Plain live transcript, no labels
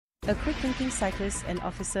A quick-thinking cyclist and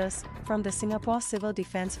officers from the Singapore Civil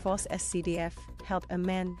Defence Force SCDF helped a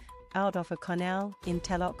man out of a canal in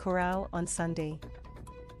Telok Kurau on Sunday.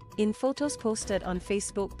 In photos posted on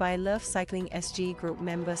Facebook by Love Cycling SG group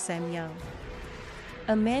member Sam Young,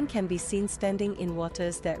 a man can be seen standing in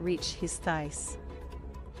waters that reach his thighs.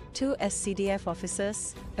 Two SCDF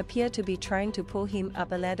officers appear to be trying to pull him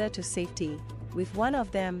up a ladder to safety, with one of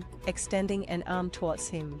them extending an arm towards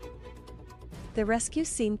him. The rescue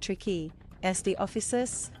seemed tricky, as the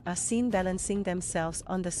officers are seen balancing themselves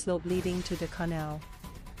on the slope leading to the canal.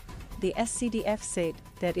 The SCDF said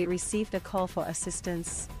that it received a call for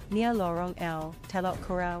assistance near Lorong L, Telok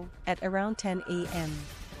Kurau, at around 10 a.m.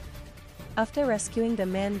 After rescuing the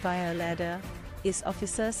man via a ladder, its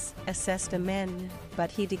officers assessed the man, but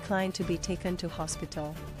he declined to be taken to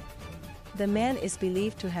hospital. The man is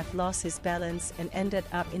believed to have lost his balance and ended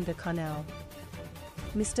up in the canal.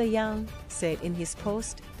 Mr. Young said in his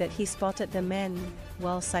post that he spotted the man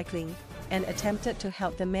while cycling and attempted to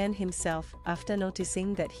help the man himself after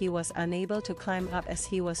noticing that he was unable to climb up as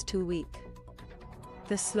he was too weak.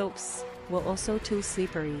 The slopes were also too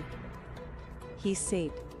slippery, he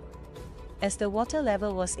said. As the water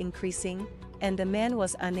level was increasing and the man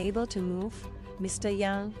was unable to move, Mr.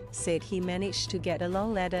 Young said he managed to get a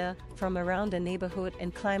long ladder from around the neighborhood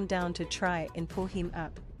and climb down to try and pull him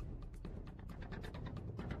up.